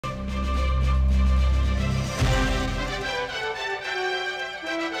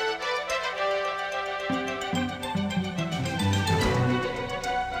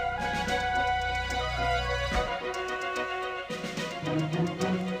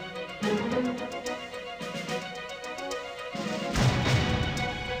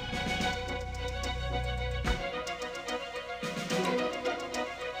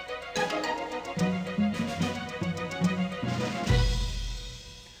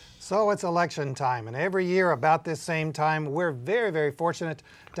So it's election time, and every year about this same time, we're very, very fortunate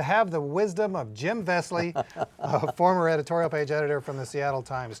to have the wisdom of Jim Vesley, a former editorial page editor from the Seattle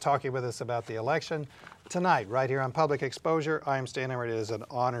Times, talking with us about the election tonight, right here on Public Exposure. I am Stan Emery. It is an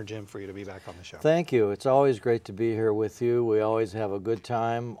honor, Jim, for you to be back on the show. Thank you. It's always great to be here with you. We always have a good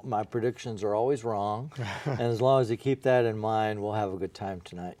time. My predictions are always wrong, and as long as you keep that in mind, we'll have a good time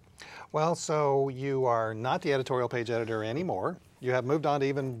tonight. Well, so you are not the editorial page editor anymore. You have moved on to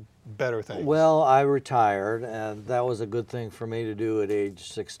even better things. Well, I retired, and that was a good thing for me to do at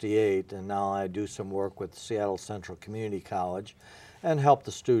age 68, and now I do some work with Seattle Central Community College and help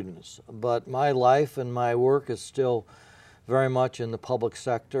the students. But my life and my work is still very much in the public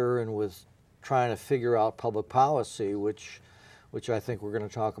sector and with trying to figure out public policy, which I think we're going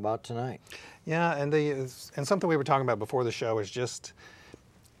to talk about tonight. Yeah, and something we were talking about before the show is just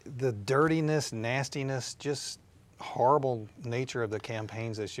the dirtiness, nastiness, just horrible nature of the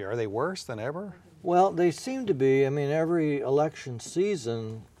campaigns this year. Are they worse than ever? Well, they seem to be. I mean, every election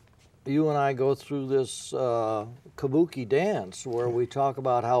season, you and I go through this kabuki dance where we talk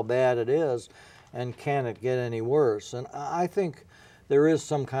about how bad it is and can it get any worse. And I think there is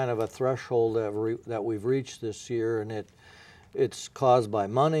some kind of a threshold that we've reached this year, and it's caused by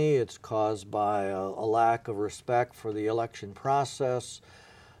money, it's caused by a lack of respect for the election process.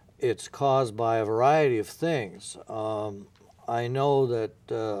 It's caused by a variety of things. I know that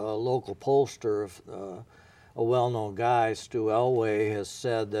a local pollster, a well-known guy, Stu Elway, has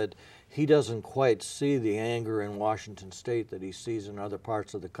said that he doesn't quite see the anger in Washington State that he sees in other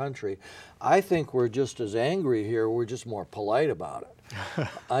parts of the country. I think we're just as angry here, we're just more polite about it.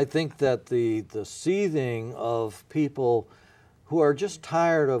 I think that the seething of people who are just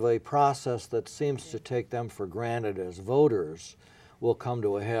tired of a process that seems to take them for granted as voters will come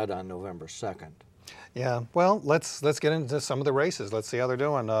to a head on November 2nd. Yeah, well, let's get into some of the races. Let's see how they're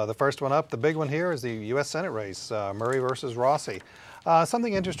doing. The first one up, the big one here, is the U.S. Senate race, Murray versus Rossi.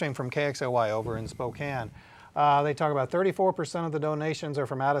 Something interesting from KXLY over in Spokane. They talk about 34% of the donations are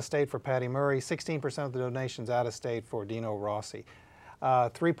from out of state for Patty Murray, 16% of the donations out of state for Dino Rossi.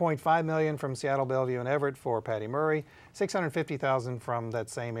 $3.5 million from Seattle, Bellevue, and Everett for Patty Murray, $650,000 from that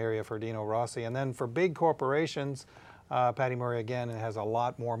same area for Dino Rossi. And then for big corporations, Patty Murray, again, has a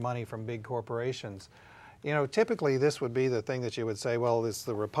lot more money from big corporations. You know, typically this would be the thing that you would say, well, it's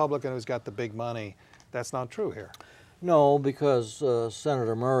the Republican who's got the big money. That's not true here. No, because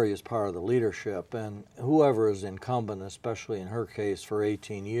Senator Murray is part of the leadership, and whoever is incumbent, especially in her case for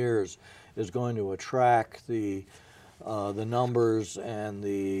 18 years, is going to attract the numbers and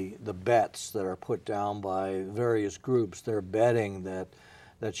the bets that are put down by various groups. They're betting that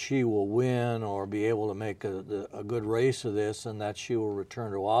she will win or be able to make a good race of this and that she will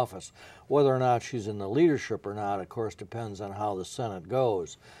return to office. Whether or not she's in the leadership or not, of course, depends on how the Senate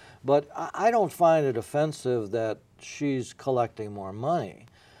goes. But I don't find it offensive that she's collecting more money.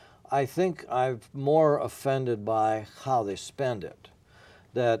 I think I'm more offended by how they spend it.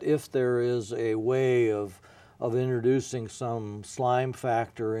 That if there is a way of introducing some slime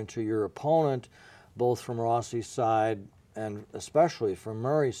factor into your opponent, both from Rossi's side and especially from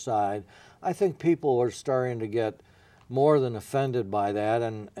Murray's side, I think people are starting to get more than offended by that,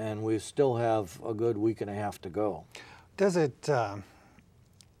 and we still have a good week and a half to go. Does it, I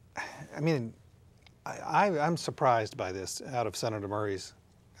mean, I'm surprised by this out of Senator Murray.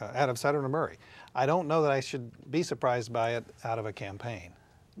 I don't know that I should be surprised by it out of a campaign.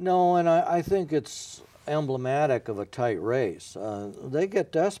 No, and I think it's emblematic of a tight race. They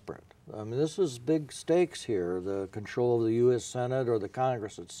get desperate. I mean, this is big stakes here, the control of the U.S. Senate or the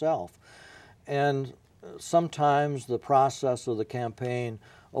Congress itself. And sometimes the process of the campaign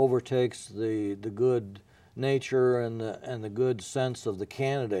overtakes the good nature and the good sense of the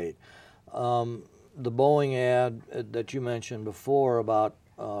candidate. The Boeing ad that you mentioned before about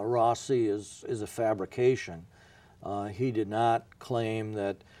Rossi is a fabrication. He did not claim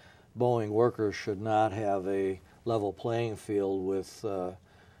that Boeing workers should not have a level playing field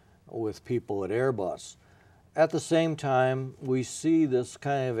with people at Airbus. At the same time, we see this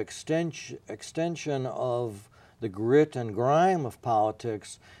kind of extension of the grit and grime of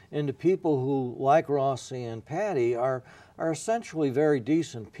politics into people who, like Rossi and Patty, are essentially very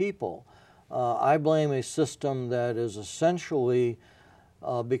decent people. I blame a system that is essentially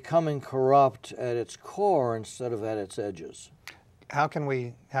becoming corrupt at its core instead of at its edges. How can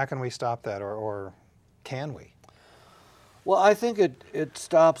we stop that, or can we? Well, I think it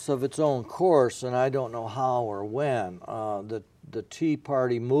stops of its own course, and I don't know how or when. The Tea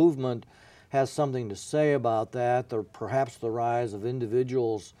Party movement has something to say about that. Perhaps the rise of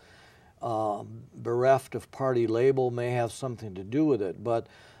individuals bereft of party label, may have something to do with it. But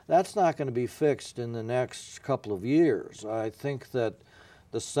that's not going to be fixed in the next couple of years. I think that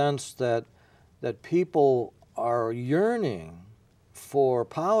the sense that people are yearning for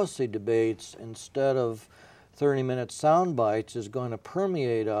policy debates instead of 30-minute sound bites is going to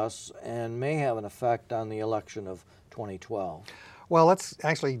permeate us and may have an effect on the election of 2012. Well, let's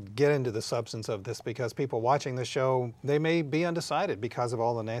actually get into the substance of this, because people watching the show, they may be undecided because of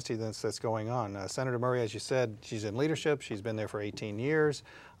all the nastiness that's going on. Senator Murray, as you said, she's in leadership. She's been there for 18 years.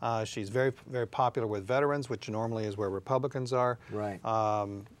 She's very, very popular with veterans, which normally is where Republicans are. Right.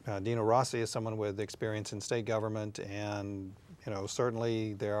 Dino Rossi is someone with experience in state government, and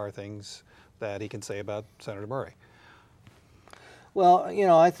certainly there are things that he can say about Senator Murray. Well,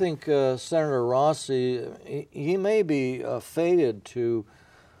 I think Senator Rossi, he may be fated to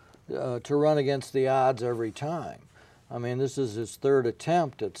run against the odds every time. I mean, this is his third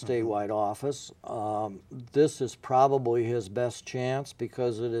attempt at statewide office. This is probably his best chance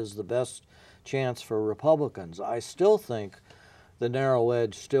because it is the best chance for Republicans. I still think the narrow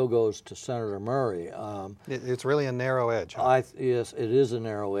edge still goes to Senator Murray. It's really a narrow edge. Huh? Yes, it is a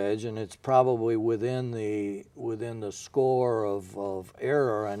narrow edge, and it's probably within the score of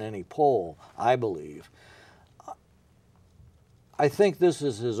error on any poll, I believe. I think this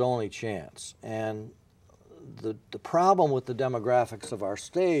is his only chance, and the problem with the demographics of our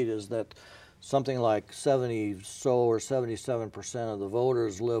state is that something like 77% of the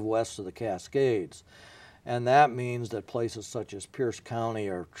voters live west of the Cascades. And that means that places such as Pierce County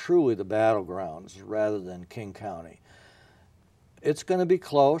are truly the battlegrounds rather than King County. It's going to be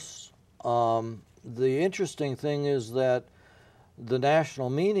close. The interesting thing is that the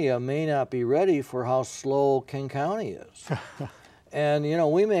national media may not be ready for how slow King County is. And,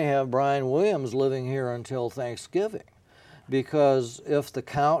 we may have Brian Williams living here until Thanksgiving, because if the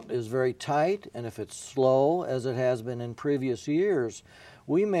count is very tight and if it's slow, as it has been in previous years,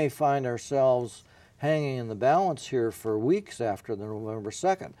 we may find ourselves hanging in the balance here for weeks after the November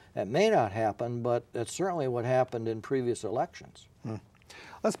 2nd. That may not happen, but that's certainly what happened in previous elections.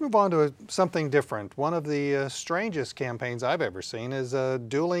 Let's move on to something different. One of the strangest campaigns I've ever seen is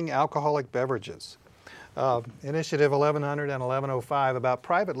dueling alcoholic beverages. Initiative 1100 and 1105 about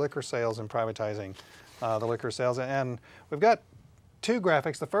private liquor sales and privatizing the liquor sales. And we've got two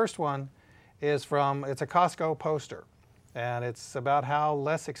graphics. The first one is it's a Costco poster, and it's about how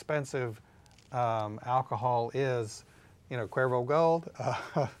less expensive alcohol is, Cuervo Gold,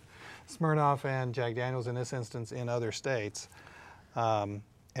 Smirnoff, and Jack Daniels in this instance in other states. And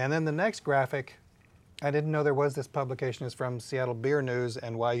then the next graphic, I didn't know there was this publication, is from Seattle Beer News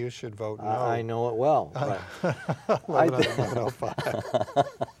and Why You Should Vote No. I know it well.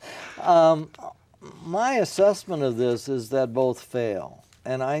 1105. My assessment of this is that both fail.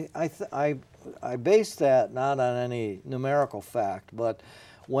 And I base that not on any numerical fact, but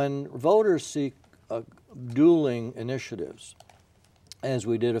when voters seek dueling initiatives, as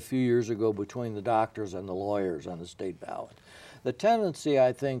we did a few years ago between the doctors and the lawyers on the state ballot, the tendency,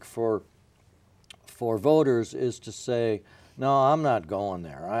 I think, for voters is to say, no, I'm not going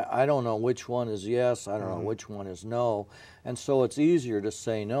there. I don't know which one is yes, I don't know which one is no, and so it's easier to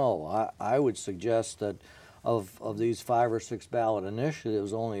say no. I would suggest that of these 5 or 6 ballot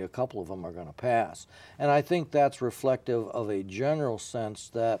initiatives, only a couple of them are going to pass. And I think that's reflective of a general sense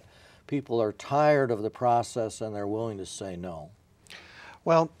that people are tired of the process and they're willing to say no.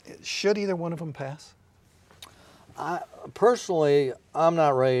 Well, should either one of them pass? Personally, I'm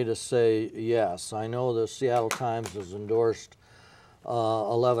not ready to say yes. I know the Seattle Times has endorsed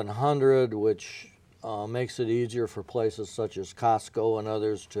 1100, which makes it easier for places such as Costco and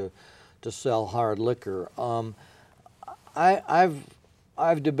others to sell hard liquor.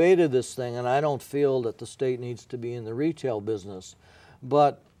 I've debated this thing, and I don't feel that the state needs to be in the retail business.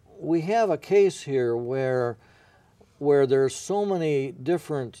 But we have a case here where there's so many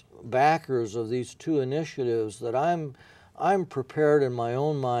different backers of these two initiatives that I'm prepared in my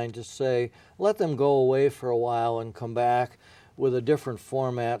own mind to say, let them go away for a while and come back with a different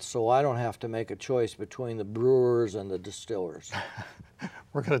format so I don't have to make a choice between the brewers and the distillers.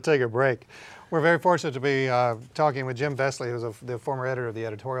 We're going to take a break. We're very fortunate to be talking with Jim Vesley, who's the former editor of the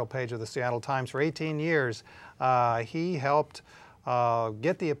editorial page of the Seattle Times for 18 years. He helped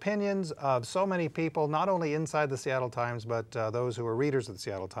get the opinions of so many people, not only inside the Seattle Times, but those who are readers of the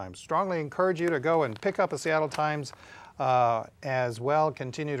Seattle Times. Strongly encourage you to go and pick up a Seattle Times as well.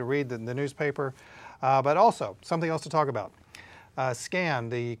 Continue to read the newspaper. But also, something else to talk about. SCAN,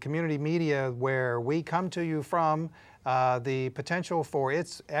 the community media where we come to you from, the potential for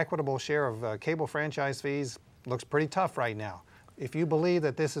its equitable share of cable franchise fees looks pretty tough right now. if you believe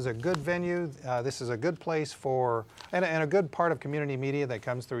that this is a good venue, this is a good place for, and a good part of community media that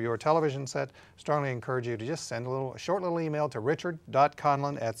comes through your television set, strongly encourage you to just send a short little email to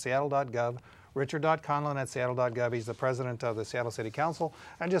richard.conlon@seattle.gov, richard.conlon@seattle.gov. He's the president of the Seattle City Council,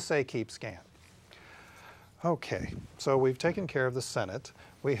 and just say keep scan. Okay, so we've taken care of the Senate.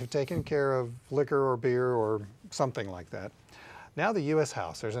 We have taken care of liquor or beer or something like that. Now the U.S.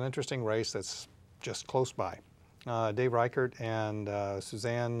 House. There's an interesting race that's just close by. Dave Reichert and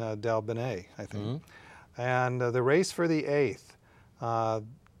Suzanne Delbene, I think. Mm-hmm. And the race for the 8th. How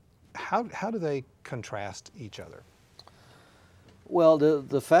do they contrast each other? Well,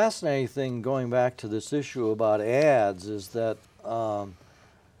 the fascinating thing going back to this issue about ads is that the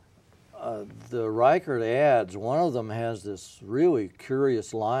Reichert ads, one of them has this really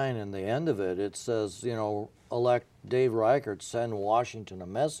curious line in the end of it. It says, you know, elect Dave Reichert, send Washington a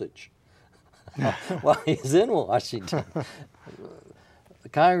message. Well, he's in Washington.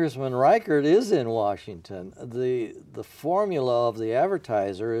 Congressman Reichert is in Washington. The formula of the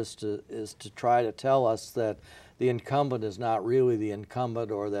advertiser is to try to tell us that the incumbent is not really the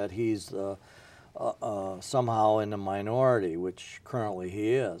incumbent, or that he's somehow in the minority, which currently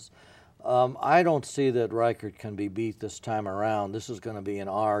he is. I don't see that Reichert can be beat this time around. This is going to be an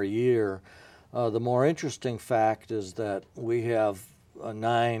R year. The more interesting fact is that we have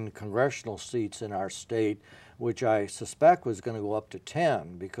 9 congressional seats in our state, which I suspect was going to go up to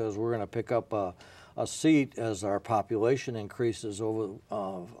 10, because we're going to pick up a seat as our population increases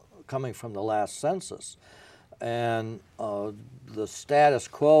over coming from the last census. And the status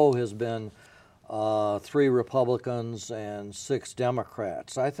quo has been 3 Republicans and 6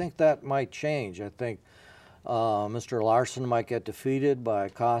 Democrats. I think that might change. I think Mr. Larson might get defeated by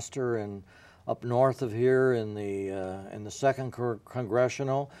Koster and up north of here in the 2nd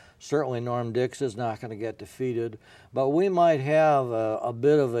Congressional. Certainly Norm Dix is not going to get defeated, but we might have a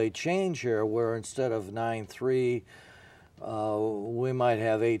bit of a change here, where instead of 9-3, we might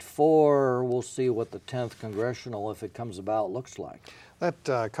have 8-4. We'll see what the 10th Congressional, if it comes about, looks like. That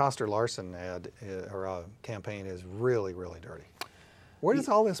Koster-Larson ad or campaign is really, really dirty. Where does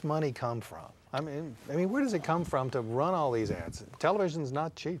all this money come from? I mean, where does it come from to run all these ads? Television's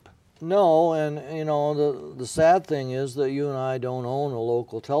not cheap. No, and you know, the sad thing is that you and I don't own a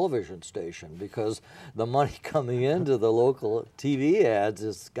local television station, because the money coming into the local TV ads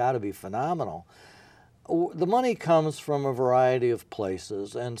has got to be phenomenal. The money comes from a variety of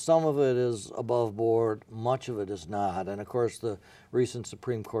places, and some of it is above board, much of it is not. And of course, the recent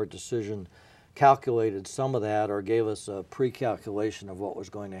Supreme Court decision calculated some of that, or gave us a pre-calculation of what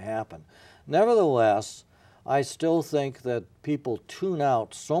was going to happen. Nevertheless, I still think that people tune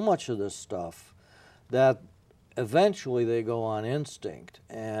out so much of this stuff that eventually they go on instinct.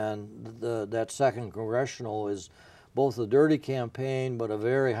 And that 2nd Congressional is both a dirty campaign, but a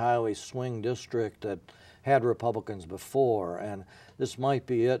very highly swing district that had Republicans before, and this might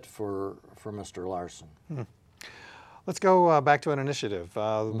be it for Mr. Larson. Let's go back to an initiative,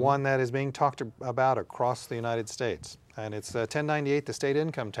 one that is being talked about across the United States, and it's 1098, the state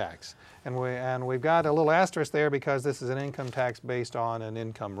income tax. And we've got a little asterisk there because this is an income tax based on an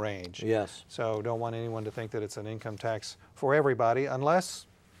income range. Yes. So don't want anyone to think that it's an income tax for everybody, unless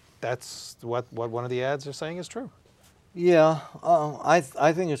that's what one of the ads are saying is true. Yeah, I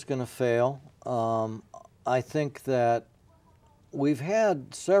think it's going to fail. I think that we've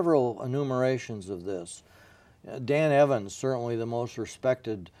had several enumerations of this. Dan Evans, certainly the most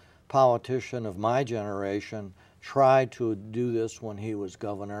respected politician of my generation, tried to do this when he was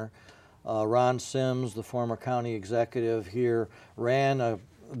governor. Ron Sims, the former county executive here, ran a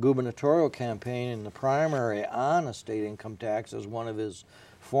gubernatorial campaign in the primary on a state income tax as one of his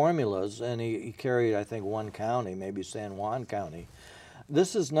formulas, and he carried, I think, 1 county, maybe San Juan County.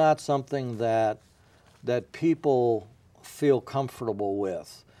 This is not something that people feel comfortable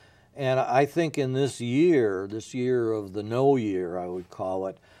with. And I think in this year of the no year, I would call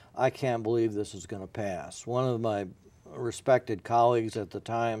it, I can't believe this is going to pass. One of my respected colleagues at the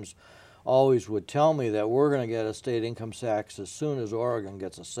Times always would tell me that we're going to get a state income tax as soon as Oregon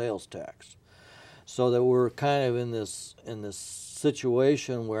gets a sales tax. So that we're kind of in this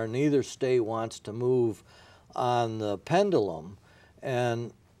situation where neither state wants to move on the pendulum,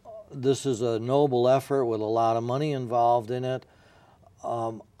 and this is a noble effort with a lot of money involved in it.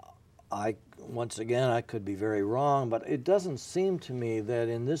 Once again, I could be very wrong, but it doesn't seem to me that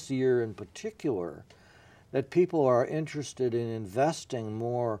in this year in particular that people are interested in investing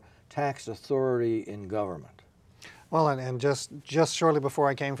more tax authority in government. Well, and just shortly before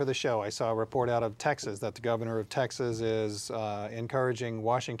I came for the show, I saw a report out of Texas that the governor of Texas is encouraging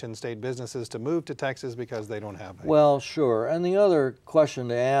Washington state businesses to move to Texas because they don't have any. Well, sure. And the other question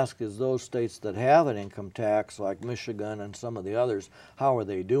to ask is those states that have an income tax, like Michigan and some of the others, how are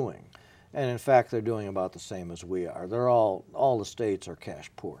they doing? And in fact, they're doing about the same as we are. They're all the states are cash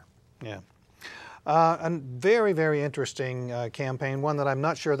poor. Yeah. A very, very interesting campaign, one that I'm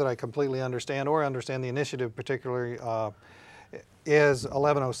not sure that I completely understand or understand the initiative particularly, is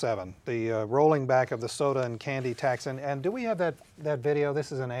 1107, the rolling back of the soda and candy tax. And do we have that video?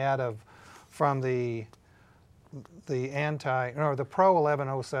 This is an ad from the pro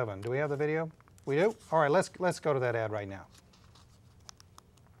 1107. Do we have the video? We do? All right, let's go to that ad right now.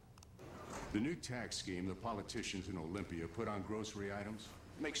 The new tax scheme the politicians in Olympia put on grocery items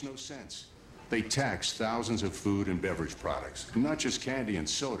makes no sense. They tax thousands of food and beverage products, not just candy and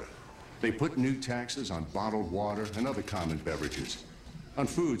soda. They put new taxes on bottled water and other common beverages, on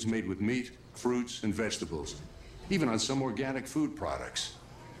foods made with meat, fruits, and vegetables, even on some organic food products.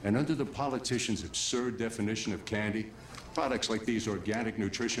 And under the politicians' absurd definition of candy, products like these organic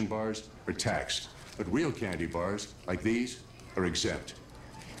nutrition bars are taxed, but real candy bars, like these, are exempt.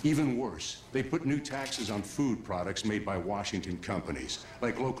 Even worse, they put new taxes on food products made by Washington companies,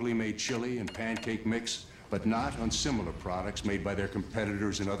 like locally made chili and pancake mix, but not on similar products made by their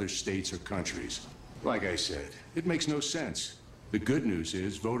competitors in other states or countries. Like I said, it makes no sense. The good news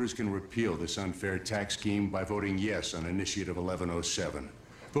is voters can repeal this unfair tax scheme by voting yes on Initiative 1107.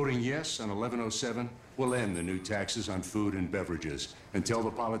 Voting yes on 1107 will end the new taxes on food and beverages and tell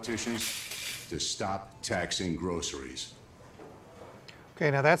the politicians to stop taxing groceries. Okay,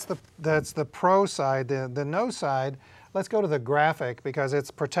 now that's the pro side. The no side, let's go to the graphic because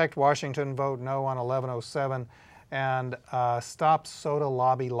it's Protect Washington, vote no on 1107, and Stop Soda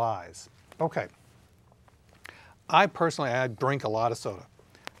Lobby Lies. Okay. I drink a lot of soda.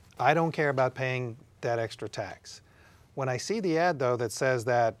 I don't care about paying that extra tax. When I see the ad though that says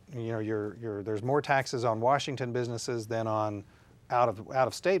that there's more taxes on Washington businesses than on out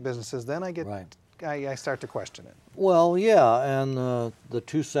of state businesses, then I get Right. I start to question it. Well, yeah, and the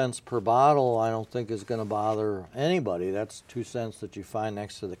 2 cents per bottle I don't think is going to bother anybody. That's 2 cents that you find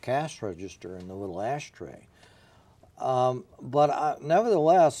next to the cash register in the little ashtray.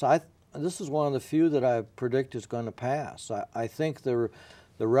 Nevertheless, this is one of the few that I predict is going to pass. I think the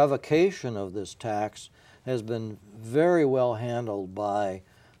revocation of this tax has been very well handled by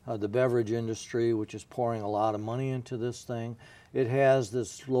the beverage industry, which is pouring a lot of money into this thing. It has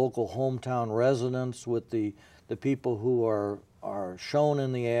this local hometown resonance with the people who are shown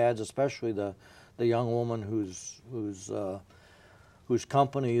in the ads, especially the young woman whose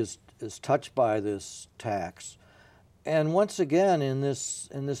company is touched by this tax. And once again, in this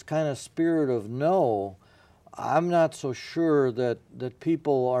kind of spirit of no, I'm not so sure that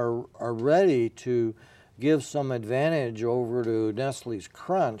people are ready to give some advantage over to Nestle's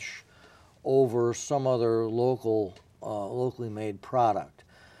Crunch over some other locally made product.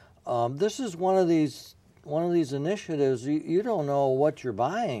 This is one of these initiatives. You don't know what you're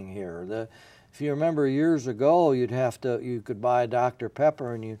buying here. If you remember years ago, you could buy Dr.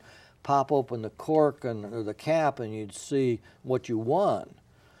 Pepper and you'd pop open the cork or the cap and you'd see what you won.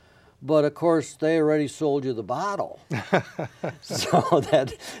 But of course, they already sold you the bottle, so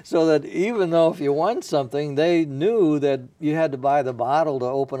that even though if you won something, they knew that you had to buy the bottle to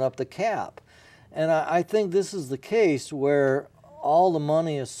open up the cap. And I think this is the case where, all the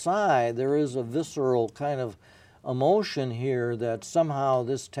money aside, there is a visceral kind of emotion here that somehow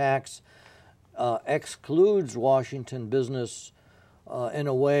this tax excludes Washington business in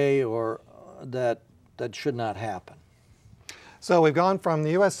a way that should not happen. So we've gone from the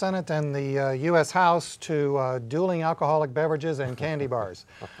U.S. Senate and the U.S. House to dueling alcoholic beverages and candy bars.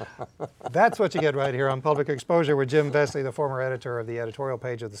 That's what you get right here on Public Exposure with Jim Vesley, the former editor of the editorial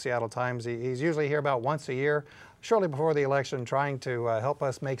page of the Seattle Times. He's usually here about once a year, shortly before the election, trying to help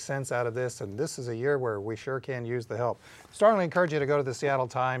us make sense out of this. And this is a year where we sure can use the help. Strongly encourage you to go to the Seattle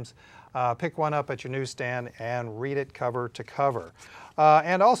Times, pick one up at your newsstand, and read it cover to cover.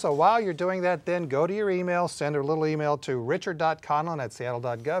 And also, while you're doing that, then go to your email, send a little email to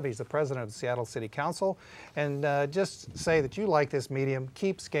richard.conlon@seattle.gov. He's the president of the Seattle City Council. And just say that you like this medium.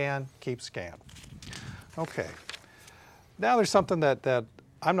 Keep scan, keep scan. Okay. Now there's something that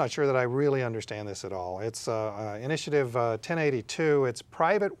I'm not sure that I really understand this at all. It's Initiative 1082. It's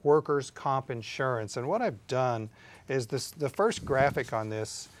private workers' comp insurance. And what I've done is the first graphic on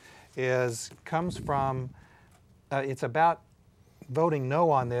this comes from, it's about voting no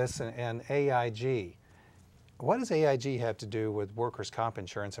on this and AIG. What does AIG have to do with workers' comp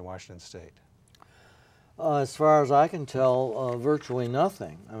insurance in Washington State? As far as I can tell, virtually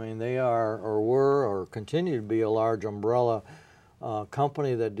nothing. I mean, they are, or were, or continue to be a large umbrella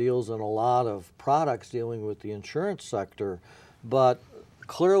company that deals in a lot of products dealing with the insurance sector, but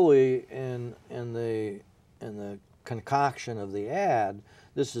clearly in the concoction of the ad,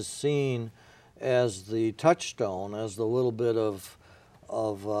 this is seen as the touchstone, as the little bit of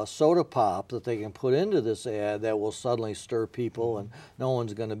soda pop that they can put into this ad that will suddenly stir people, and no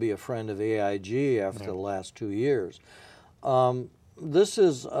one's going to be a friend of AIG after the last 2 years. This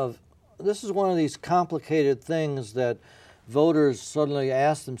is one of these complicated things that voters suddenly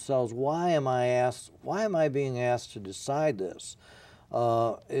ask themselves, why am I being asked to decide this?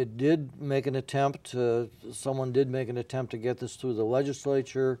 It did make an attempt someone did make an attempt to get this through the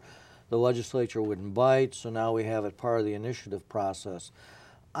legislature. The legislature wouldn't bite, so now we have it part of the initiative process.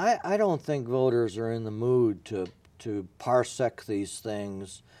 I don't think voters are in the mood to parsec these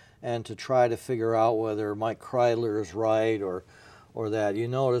things and to try to figure out whether Mike Kreidler is right or that. You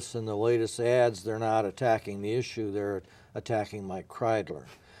notice in the latest ads, they're not attacking the issue, they're attacking Mike Kreidler.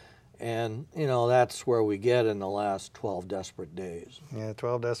 And, you know, that's where we get in the last 12 desperate days. Yeah,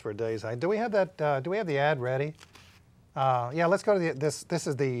 12 desperate days. Do we have that? Do we have the ad ready? Yeah, let's go to this. This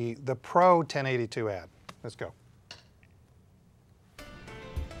is the Pro 1082 ad. Let's go.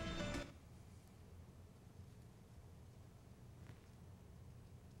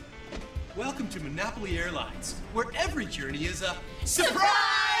 Welcome to Monopoly Airlines, where every journey is a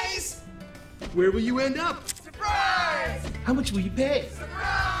surprise! Where will you end up? Surprise! How much will you pay?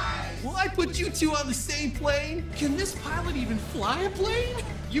 Surprise! Will I put you two on the same plane? Can this pilot even fly a plane?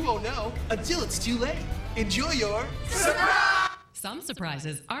 You won't know until it's too late. Enjoy your surprise! Some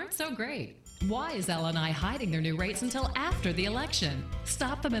surprises aren't so great. Why is L&I hiding their new rates until after the election?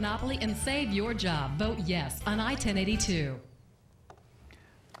 Stop the monopoly and save your job. Vote yes on I-1082.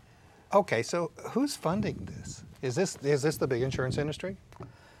 Okay, so who's funding this? Is this the big insurance industry?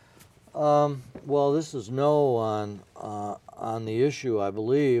 Well, this is no on the issue, I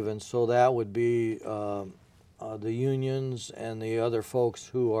believe, and so that would be the unions and the other folks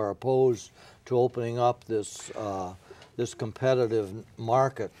who are opposed to opening up this this competitive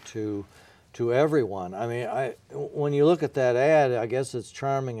market to everyone. I mean, when you look at that ad, I guess it's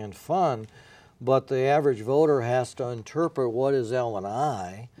charming and fun, but the average voter has to interpret what is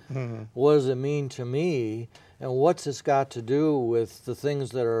L&I, what does it mean to me, and what's this got to do with the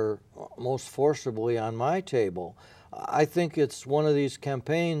things that are most forcibly on my table. I think it's one of these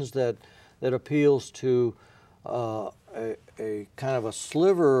campaigns that appeals to a kind of a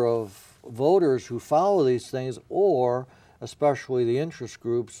sliver of voters who follow these things, or especially the interest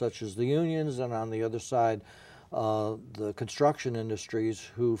groups such as the unions, and on the other side the construction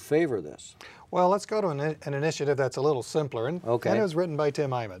industries who favor this. Well, let's go to an initiative that's a little simpler, and it was written by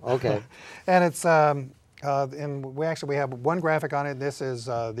Tim Hyman. Okay. And it's and we have one graphic on it. This is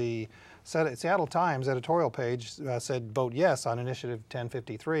the Seattle Times editorial page said vote yes on Initiative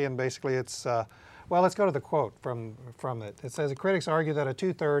 1053, and basically it's well, let's go to the quote from it. It says, critics argue that a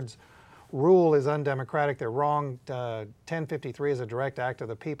 2/3 rule is undemocratic. They're wrong. 1053 is a direct act of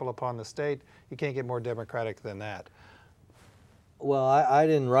the people upon the state. You can't get more democratic than that. Well, I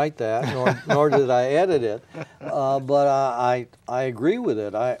didn't write that, nor did I edit it, but I agree with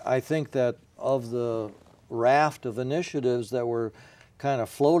it. I think that of the raft of initiatives that were kind of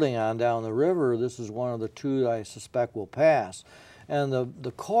floating on down the river, this is one of the two I suspect will pass. And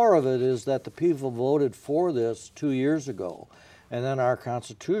the core of it is that the people voted for this 2 years ago. And then our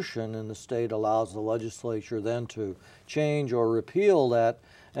Constitution in the state allows the legislature then to change or repeal that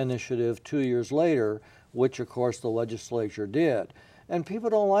initiative 2 years later, which of course the legislature did. And people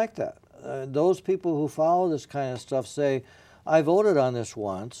don't like that. Those people who follow this kind of stuff say, I voted on this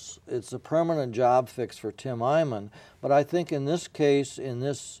once. It's a permanent job fix for Tim Hyman. But I think in this case, in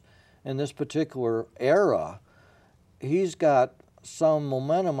this particular era, he's got some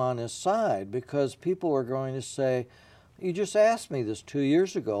momentum on his side, because people are going to say, you just asked me this 2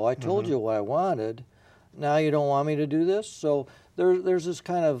 years ago. I told you what I wanted. Now you don't want me to do this? So there's this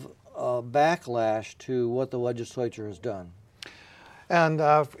kind of backlash to what the legislature has done. And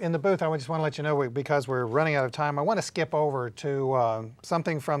in the booth, I just want to let you know, because we're running out of time, I want to skip over to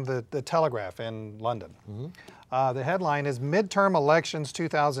something from the Telegraph in London. The headline is Midterm Elections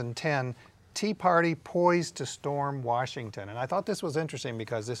 2010, Tea Party poised to storm Washington. And I thought this was interesting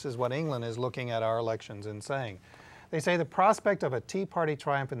because this is what England is looking at our elections and saying. They say the prospect of a Tea Party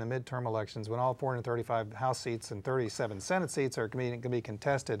triumph in the midterm elections, when all 435 House seats and 37 Senate seats are going to be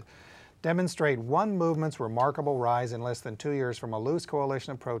contested, demonstrate one movement's remarkable rise in less than 2 years from a loose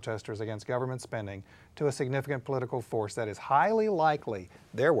coalition of protesters against government spending to a significant political force that is highly likely,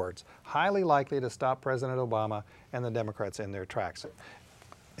 their words, highly likely to stop President Obama and the Democrats in their tracks.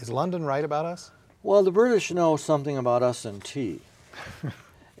 Is London right about us? Well, the British know something about us and tea.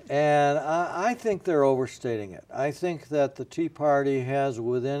 And I think they're overstating it. I think that the Tea Party has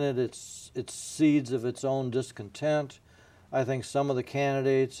within it its seeds of its own discontent. I think some of the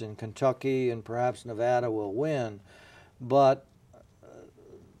candidates in Kentucky and perhaps Nevada will win. But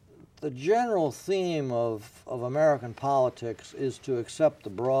the general theme of American politics is to accept the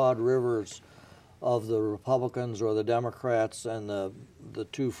broad rivers of the Republicans or the Democrats and the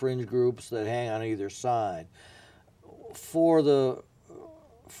two fringe groups that hang on either side. For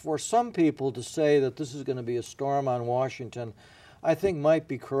some people to say that this is going to be a storm on Washington, I think might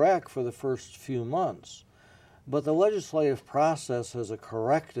be correct for the first few months. But the legislative process has a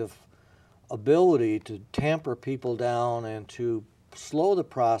corrective ability to tamper people down and to slow the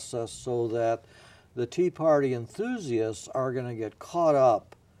process so that the Tea Party enthusiasts are going to get caught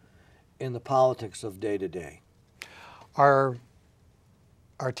up in the politics of day to day. Are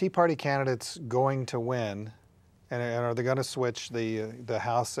Tea Party candidates going to win? And are they going to switch the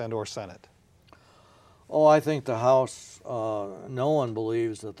House and or Senate? Oh, I think the House, no one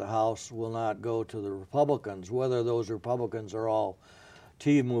believes that the House will not go to the Republicans. Whether those Republicans are all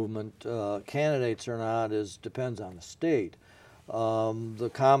tea movement candidates or not depends on the state.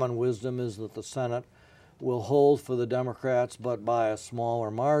 The common wisdom is that the Senate will hold for the Democrats, but by a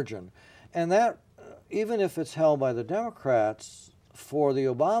smaller margin. And that, even if it's held by the Democrats, for the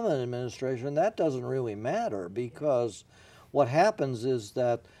Obama administration, that doesn't really matter, because what happens is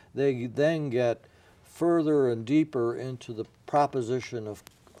that they then get further and deeper into the proposition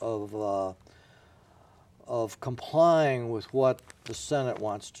of complying with what the Senate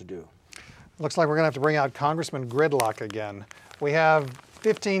wants to do. Looks like we're going to have to bring out Congressman Gridlock again. We have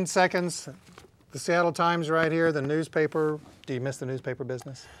 15 seconds. The Seattle Times right here, the newspaper. Do you miss the newspaper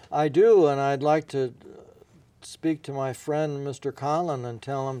business? I do, and I'd like to speak to my friend, Mr. Conlon, and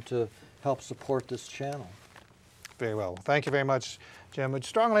tell him to help support this channel. Very well. Thank you very much, Jim. We'd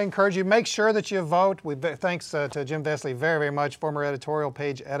strongly encourage you, make sure that you vote. Thanks to Jim Vesley very, very much, former editorial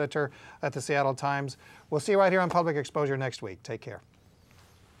page editor at the Seattle Times. We'll see you right here on Public Exposure next week. Take care.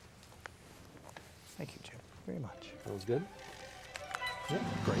 Thank you, Jim, very much. That was good? Yeah,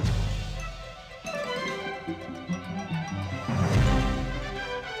 great.